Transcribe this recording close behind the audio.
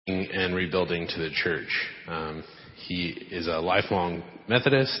and rebuilding to the church. He is a lifelong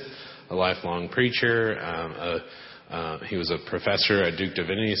Methodist, a lifelong preacher. He was a professor at Duke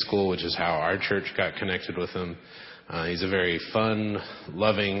Divinity School, which is how our church got connected with him. He's a very fun,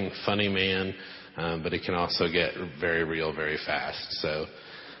 loving, funny man, but it can also get very real very fast. So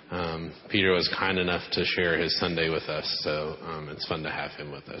Peter was kind enough to share his Sunday with us, so it's fun to have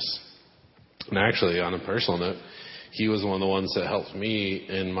him with us. And actually, on a personal note, he was one of the ones that helped me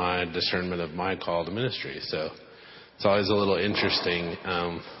in my discernment of my call to ministry. So it's always a little interesting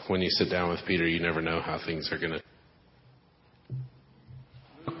when you sit down with Peter. You never know how things are going to.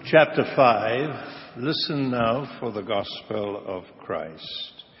 Chapter 5, listen now for the gospel of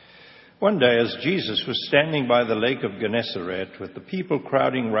Christ. One day as Jesus was standing by the lake of Gennesaret with the people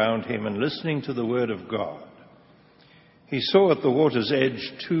crowding round him and listening to the word of God, he saw at the water's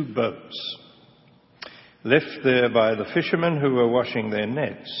edge 2 boats, left there by the fishermen who were washing their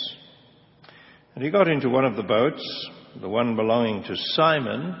nets. And he got into one of the boats, the one belonging to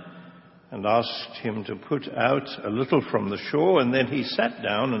Simon, and asked him to put out a little from the shore, and then he sat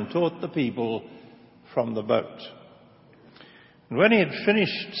down and taught the people from the boat. And when he had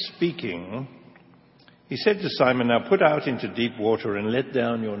finished speaking, he said to Simon, "Now put out into deep water and let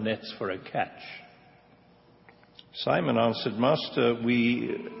down your nets for a catch." Simon answered, "Master,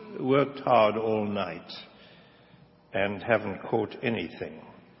 we worked hard all night and haven't caught anything.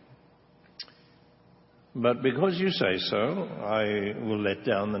 But because you say so, I will let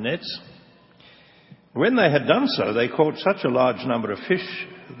down the nets." When they had done so, they caught such a large number of fish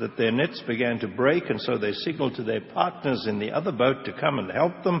that their nets began to break, and so they signaled to their partners in the other boat to come and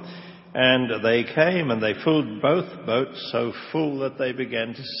help them. And they came, and they filled both boats so full that they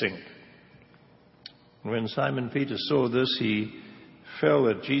began to sink. When Simon Peter saw this, he fell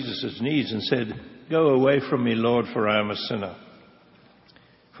at Jesus' knees and said, "Go away from me, Lord, for I am a sinner."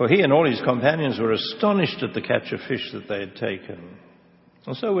 For he and all his companions were astonished at the catch of fish that they had taken.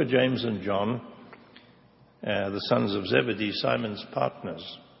 And so were James and John, the sons of Zebedee, Simon's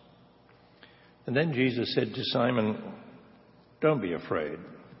partners. And then Jesus said to Simon, "Don't be afraid.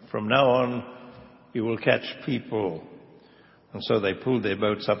 From now on, you will catch people." And so they pulled their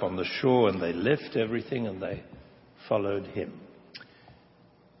boats up on the shore, and they left everything, and they followed him.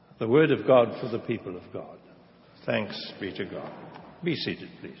 The word of God for the people of God. Thanks be to God. Be seated,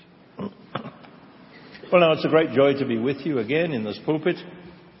 please. Well, now, it's a great joy to be with you again in this pulpit.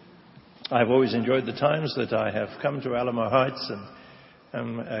 I've always enjoyed the times that I have come to Alamo Heights, and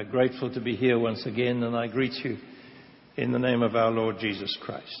I'm grateful to be here once again, and I greet you in the name of our Lord Jesus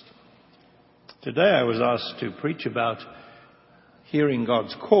Christ. Today I was asked to preach about hearing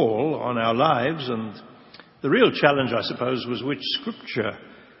God's call on our lives, and the real challenge, I suppose, was which scripture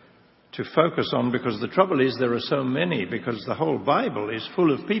to focus on, because the trouble is there are so many, because the whole Bible is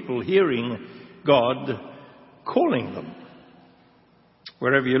full of people hearing God calling them.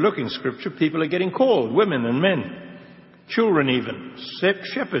 Wherever you look in Scripture, people are getting called, women and men, children even,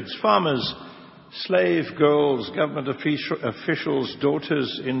 shepherds, farmers, slave girls, government officials,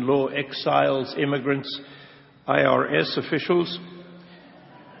 daughters-in-law, exiles, immigrants, IRS officials,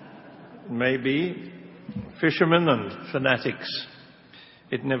 maybe fishermen and fanatics.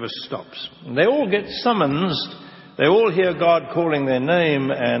 It never stops. And they all get summons. They all hear God calling their name,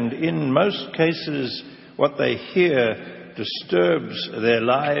 and in most cases, what they hear disturbs their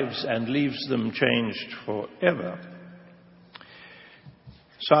lives and leaves them changed forever.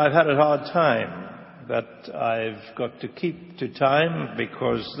 So I've had a hard time, but I've got to keep to time,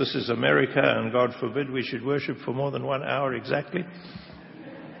 because this is America, and God forbid we should worship for more than 1 hour exactly.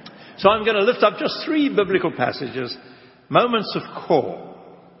 So I'm going to lift up just 3 biblical passages, moments of call.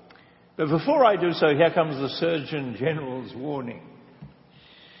 But before I do so, here comes the Surgeon General's warning.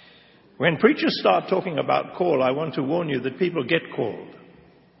 When preachers start talking about call, I want to warn you that people get called.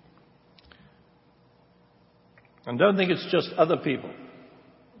 And don't think it's just other people.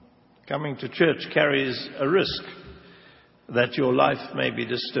 Coming to church carries a risk that your life may be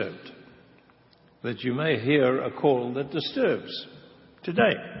disturbed, that you may hear a call that disturbs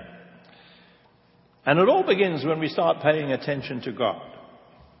today. And it all begins when we start paying attention to God.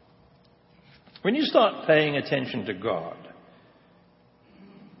 When you start paying attention to God,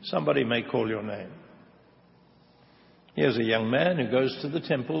 somebody may call your name. Here's a young man who goes to the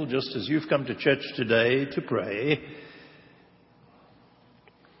temple just as you've come to church today to pray.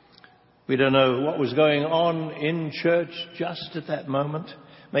 We don't know what was going on in church just at that moment.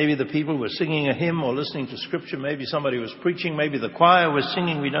 Maybe the people were singing a hymn or listening to scripture. Maybe somebody was preaching. Maybe the choir was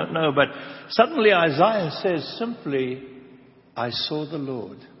singing. We don't know. But suddenly Isaiah says simply, "I saw the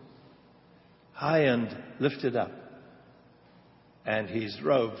Lord high and lifted up, and his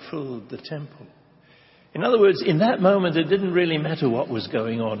robe filled the temple. In other words, in that moment, it didn't really matter what was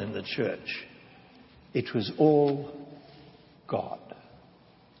going on in the church. It was all God.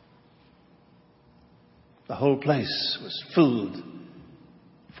 The whole place was filled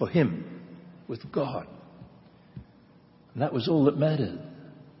for him with God. And that was all that mattered.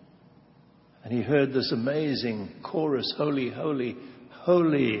 And he heard this amazing chorus, "Holy, holy,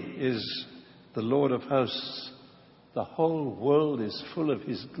 holy is the Lord of hosts. The whole world is full of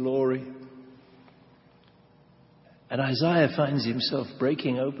his glory." And Isaiah finds himself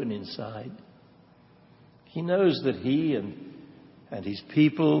breaking open inside. He knows that he and his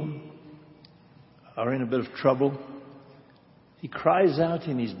people are in a bit of trouble. He cries out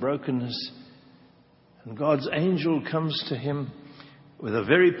in his brokenness, and God's angel comes to him with a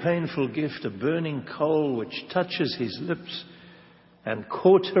very painful gift, a burning coal which touches his lips and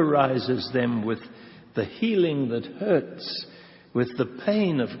cauterizes them with the healing that hurts, with the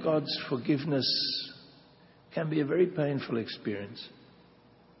pain of God's forgiveness. Can be a very painful experience.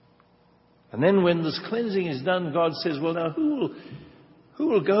 And then when this cleansing is done, God says, "Well, now who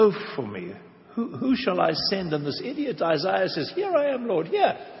will go for me? Who shall I send?" And this idiot Isaiah says, "Here I am, Lord.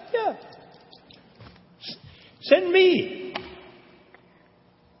 Here. Send me."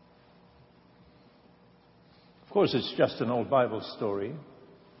 Of course, it's just an old Bible story.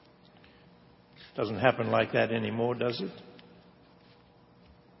 It doesn't happen like that anymore, does it?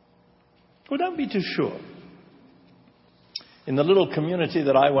 Well, don't be too sure. In the little community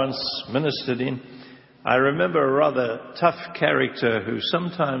that I once ministered in, I remember a rather tough character who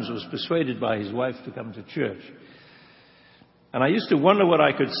sometimes was persuaded by his wife to come to church. And I used to wonder what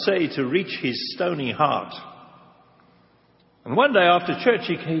I could say to reach his stony heart. And one day after church,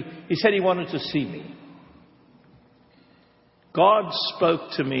 he said he wanted to see me. "God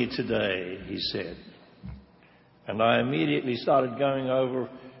spoke to me today," he said. And I immediately started going over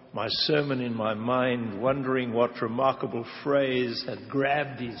my sermon in my mind, wondering what remarkable phrase had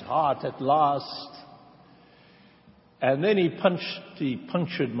grabbed his heart at last. And then he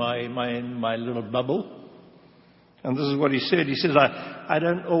punctured my little bubble. And this is what he said. He says, I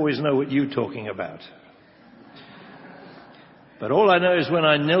don't always know what you're talking about. But all I know is when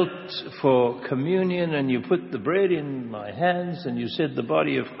I knelt for communion and you put the bread in my hands and you said the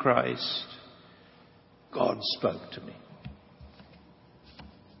body of Christ, God spoke to me.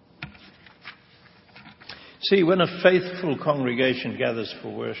 See, when a faithful congregation gathers for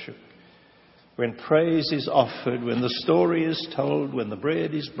worship, when praise is offered, when the story is told, when the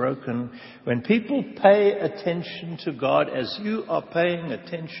bread is broken, when people pay attention to God as you are paying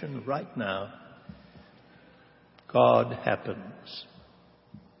attention right now, God happens.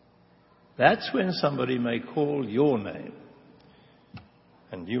 That's when somebody may call your name,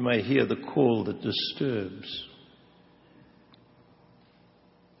 and you may hear the call that disturbs.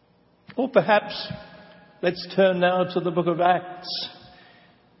 Or perhaps, let's turn now to the book of Acts.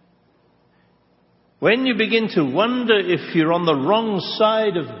 When you begin to wonder if you're on the wrong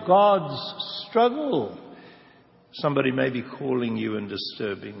side of God's struggle, somebody may be calling you and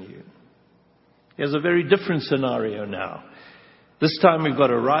disturbing you. Here's a very different scenario now. This time we've got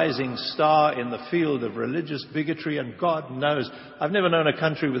a rising star in the field of religious bigotry, and God knows, I've never known a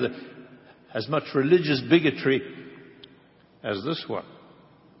country with as much religious bigotry as this one.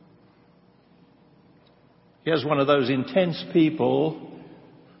 Here's one of those intense people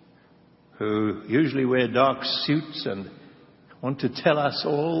who usually wear dark suits and want to tell us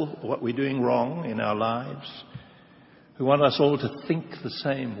all what we're doing wrong in our lives, who want us all to think the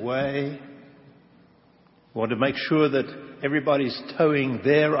same way, want to make sure that everybody's towing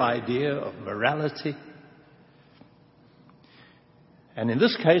their idea of morality. And in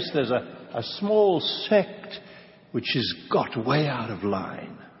this case, there's a small sect which has got way out of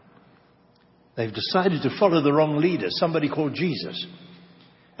line. They've decided to follow the wrong leader, somebody called Jesus.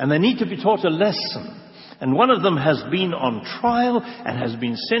 And they need to be taught a lesson. And one of them has been on trial and has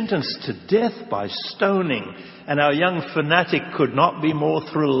been sentenced to death by stoning. And our young fanatic could not be more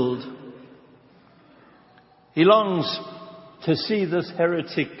thrilled. He longs to see this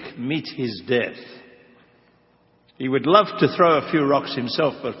heretic meet his death. He would love to throw a few rocks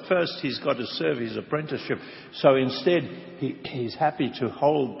himself, but first he's got to serve his apprenticeship. So instead, he's happy to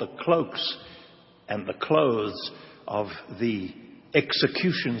hold the cloaks and the clothes of the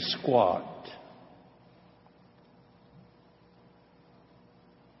execution squad.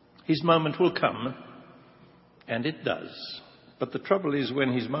 His moment will come, and it does. But the trouble is,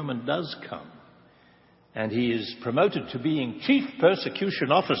 when his moment does come, and he is promoted to being chief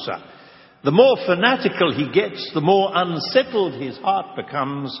persecution officer, the more fanatical he gets, the more unsettled his heart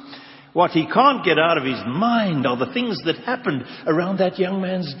becomes. What he can't get out of his mind are the things that happened around that young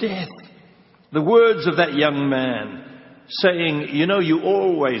man's death. The words of that young man saying, you know, you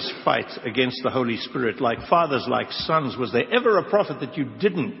always fight against the Holy Spirit like fathers, like sons. Was there ever a prophet that you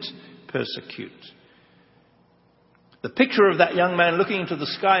didn't persecute? The picture of that young man looking into the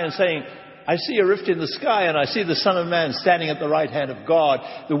sky and saying, I see a rift in the sky and I see the Son of Man standing at the right hand of God.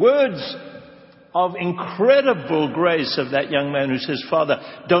 The words of incredible grace of that young man who says, Father,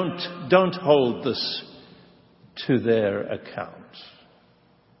 don't hold this to their account.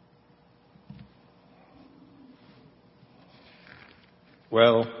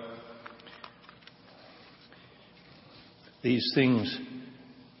 Well, these things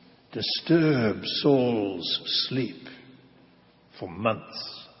disturb Saul's sleep for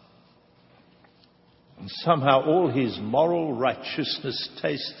months. And somehow all his moral righteousness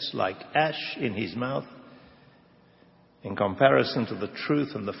tastes like ash in his mouth in comparison to the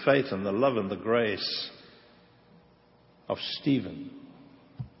truth and the faith and the love and the grace of Stephen.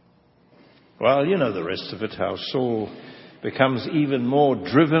 Well, you know the rest of it, how Saul becomes even more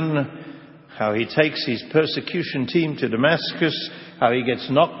driven, how he takes his persecution team to Damascus, how he gets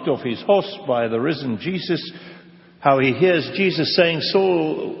knocked off his horse by the risen Jesus, how he hears Jesus saying,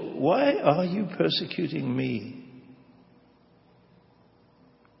 Saul, why are you persecuting me?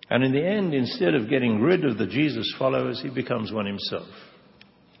 And in the end, instead of getting rid of the Jesus followers, he becomes one himself.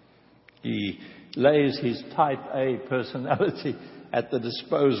 He lays his type A personality at the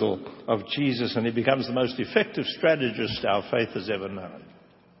disposal of Jesus, and he becomes the most effective strategist our faith has ever known.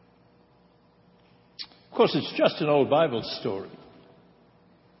 Of course, it's just an old Bible story.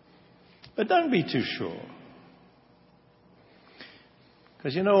 But don't be too sure.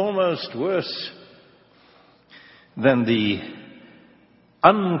 Because, you know, almost worse than the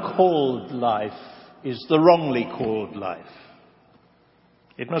uncalled life is the wrongly called life.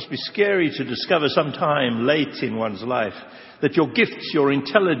 It must be scary to discover sometime late in one's life that your gifts, your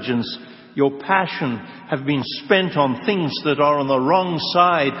intelligence, your passion have been spent on things that are on the wrong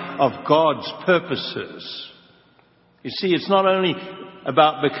side of God's purposes. You see, it's not only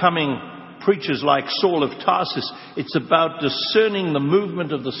about becoming preachers like Saul of Tarsus. It's about discerning the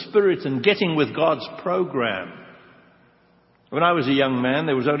movement of the Spirit and getting with God's program. When I was a young man,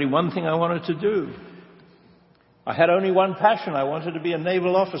 there was only one thing I wanted to do. I had only one passion. I wanted to be a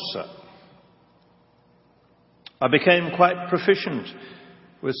naval officer. I became quite proficient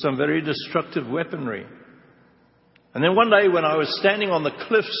with some very destructive weaponry. And then one day when I was standing on the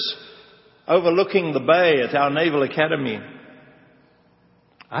cliffs overlooking the bay at our Naval Academy,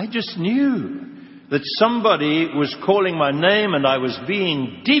 I just knew that somebody was calling my name, and I was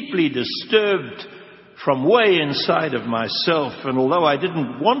being deeply disturbed from way inside of myself. And although I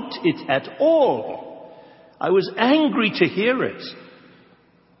didn't want it at all, I was angry to hear it.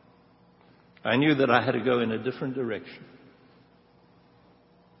 I knew that I had to go in a different direction.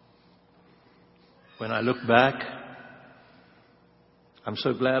 When I look back, I'm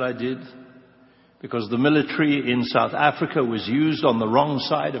so glad I did, because the military in South Africa was used on the wrong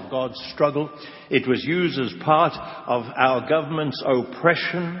side of God's struggle. It was used as part of our government's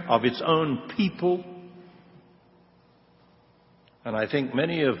oppression of its own people. And I think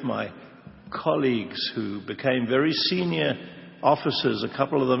many of my colleagues who became very senior officers, a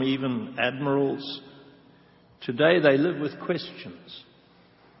couple of them even admirals, today they live with questions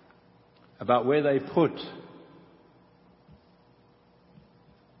about where they put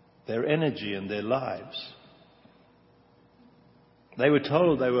their energy and their lives. They were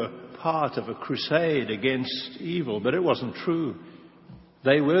told they were part of a crusade against evil, but it wasn't true.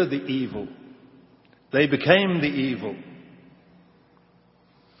 They were the evil. They became the evil.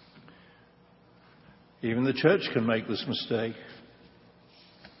 Even the church can make this mistake.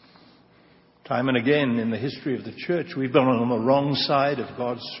 Time and again in the history of the church, we've been on the wrong side of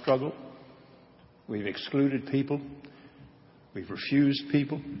God's struggle. We've excluded people. We've refused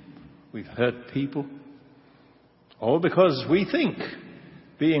people. We've hurt people. All because we think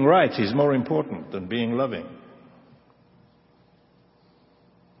being right is more important than being loving.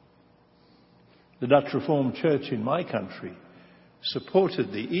 The Dutch Reformed Church in my country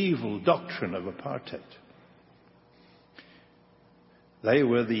supported the evil doctrine of apartheid. They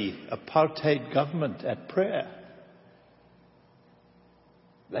were the apartheid government at prayer.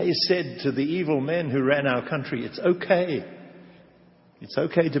 They said to the evil men who ran our country, it's okay. It's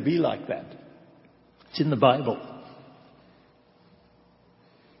okay to be like that. It's in the Bible.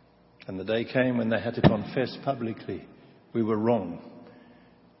 And the day came when they had to confess publicly, we were wrong.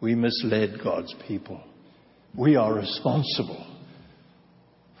 We misled God's people. We are responsible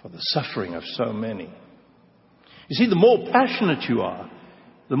for the suffering of so many. You see, the more passionate you are,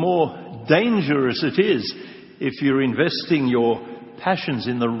 the more dangerous it is if you're investing your passions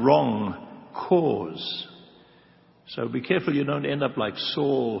in the wrong cause. So be careful you don't end up like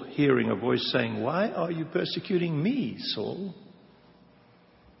Saul, hearing a voice saying, "Why are you persecuting me, Saul?"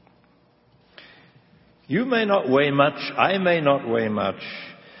 You may not weigh much, I may not weigh much,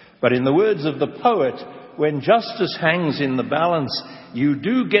 but in the words of the poet, when justice hangs in the balance, you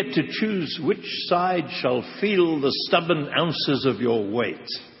do get to choose which side shall feel the stubborn ounces of your weight.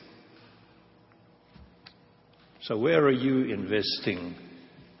 So where are you investing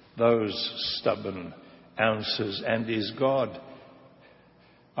those stubborn ounces? And is God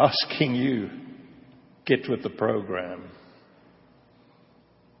asking you, get with the program?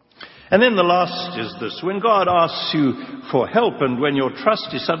 And then the last is this. When God asks you for help and when your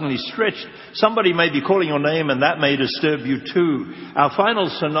trust is suddenly stretched, somebody may be calling your name and that may disturb you too. Our final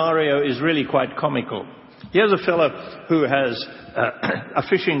scenario is really quite comical. Here's a fellow who has a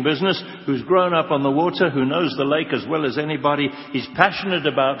fishing business, who's grown up on the water, who knows the lake as well as anybody. He's passionate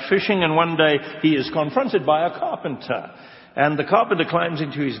about fishing, and one day he is confronted by a carpenter. And the carpenter climbs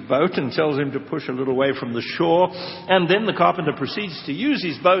into his boat and tells him to push a little away from the shore. And then the carpenter proceeds to use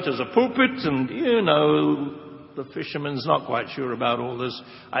his boat as a pulpit. And, the fisherman's not quite sure about all this.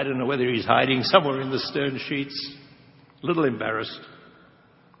 I don't know whether he's hiding somewhere in the stern sheets. A little embarrassed.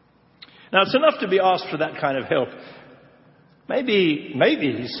 Now, it's enough to be asked for that kind of help. Maybe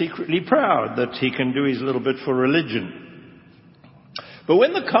he's secretly proud that he can do his little bit for religion. But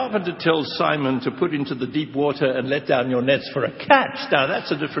when the carpenter tells Simon to put into the deep water and let down your nets for a catch, now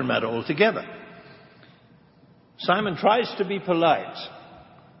that's a different matter altogether. Simon tries to be polite.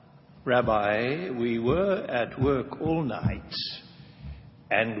 "Rabbi, we were at work all night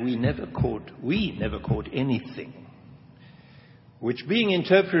and we never caught anything." Which being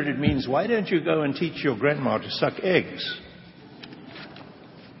interpreted means, why don't you go and teach your grandma to suck eggs?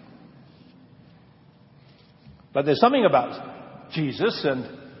 But there's something about Jesus and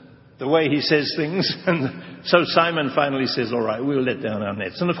the way he says things. And so Simon finally says, "All right, we'll let down our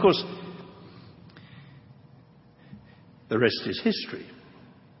nets." And of course, the rest is history.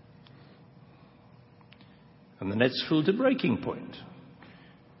 And the net's filled to breaking point.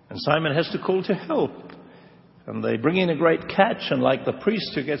 And Simon has to call to help. And they bring in a great catch, and like the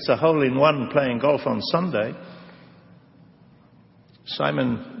priest who gets a hole-in-one playing golf on Sunday,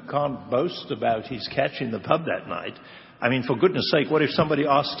 Simon can't boast about his catch in the pub that night. I mean, for goodness sake, what if somebody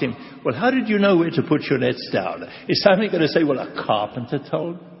asked him, "Well, how did you know where to put your nets down?" Is Simon going to say, "Well, a carpenter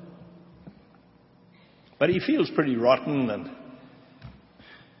told"? But he feels pretty rotten.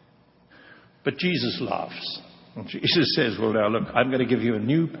 But Jesus laughs. And Jesus says, "Well, now look, I'm going to give you a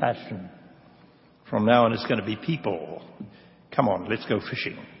new passion. From now on, it's going to be people. Come on, let's go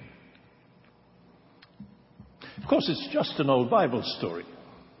fishing." Of course, it's just an old Bible story.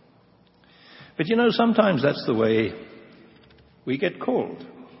 But sometimes that's the way we get called.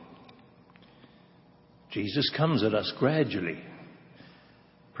 Jesus comes at us gradually.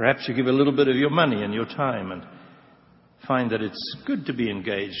 Perhaps you give a little bit of your money and your time and find that it's good to be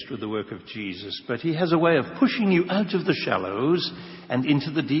engaged with the work of Jesus, but he has a way of pushing you out of the shallows and into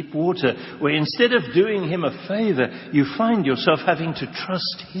the deep water, where instead of doing him a favor, you find yourself having to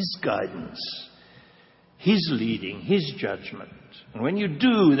trust his guidance, his leading, his judgment. And when you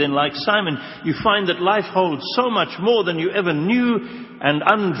do, then like Simon, you find that life holds so much more than you ever knew, and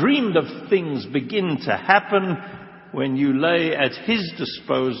undreamed of things begin to happen when you lay at his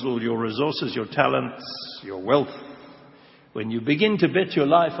disposal your resources, your talents, your wealth, when you begin to bet your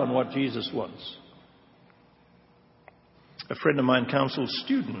life on what Jesus wants. A friend of mine counsels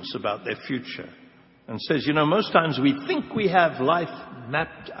students about their future and says, most times we think we have life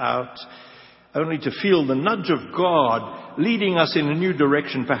mapped out, only to feel the nudge of God leading us in a new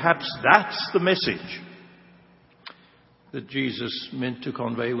direction. Perhaps that's the message that Jesus meant to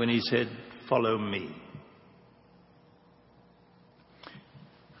convey when he said, "Follow me."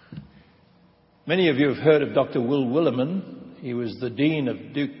 Many of you have heard of Dr. Will Willimon. He was the dean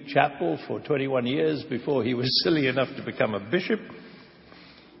of Duke Chapel for 21 years before he was silly enough to become a bishop.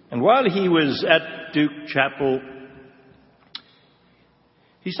 And while he was at Duke Chapel,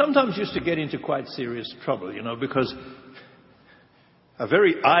 he sometimes used to get into quite serious trouble, because a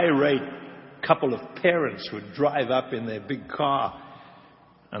very irate couple of parents would drive up in their big car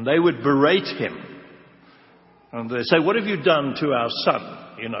and they would berate him. And they say, "What have you done to our son?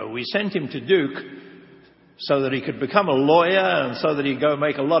 We sent him to Duke so that he could become a lawyer and so that he'd go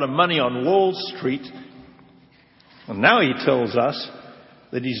make a lot of money on Wall Street. And now he tells us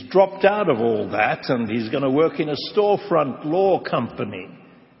that he's dropped out of all that and he's going to work in a storefront law company.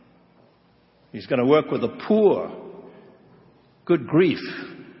 He's going to work with the poor. Good grief.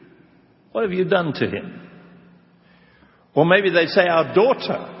 What have you done to him? Or maybe they'd say, our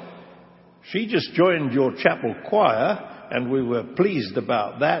daughter, she just joined your chapel choir and we were pleased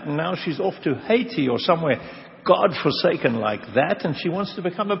about that, and now she's off to Haiti or somewhere God-forsaken like that, and she wants to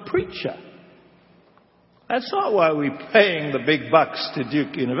become a preacher. That's not why we're paying the big bucks to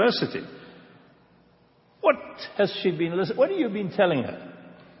Duke University. What has she been listening? What have you been telling her?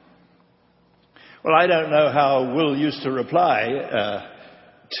 Well, I don't know how Will used to reply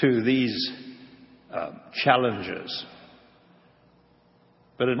to these challenges.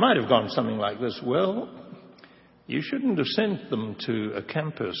 But it might have gone something like this. Well, you shouldn't have sent them to a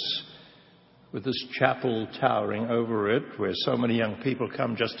campus with this chapel towering over it where so many young people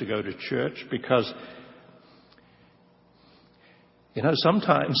come just to go to church, because,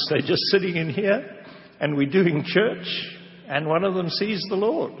 sometimes they're just sitting in here and we're doing church and one of them sees the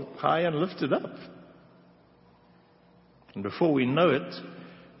Lord high and lifted up. And before we know it,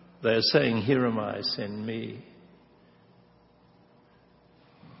 they're saying, here am I, send me.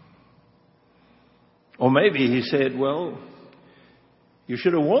 Or maybe he said, well, you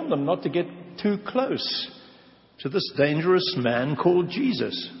should have warned them not to get too close to this dangerous man called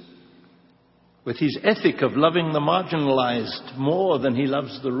Jesus, with his ethic of loving the marginalized more than he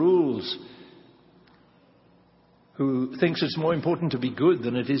loves the rules, who thinks it's more important to be good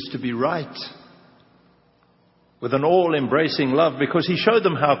than it is to be right, with an all-embracing love, because he showed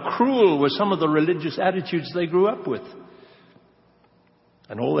them how cruel were some of the religious attitudes they grew up with.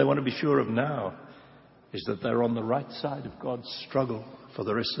 And all they want to be sure of now is that they're on the right side of God's struggle for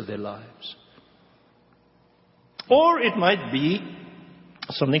the rest of their lives. Or it might be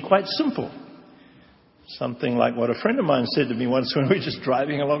something quite simple. Something like what a friend of mine said to me once when we were just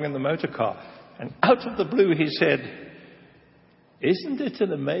driving along in the motor car. And out of the blue he said, isn't it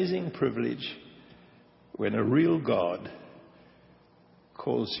an amazing privilege when a real God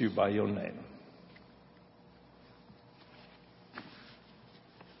calls you by your name?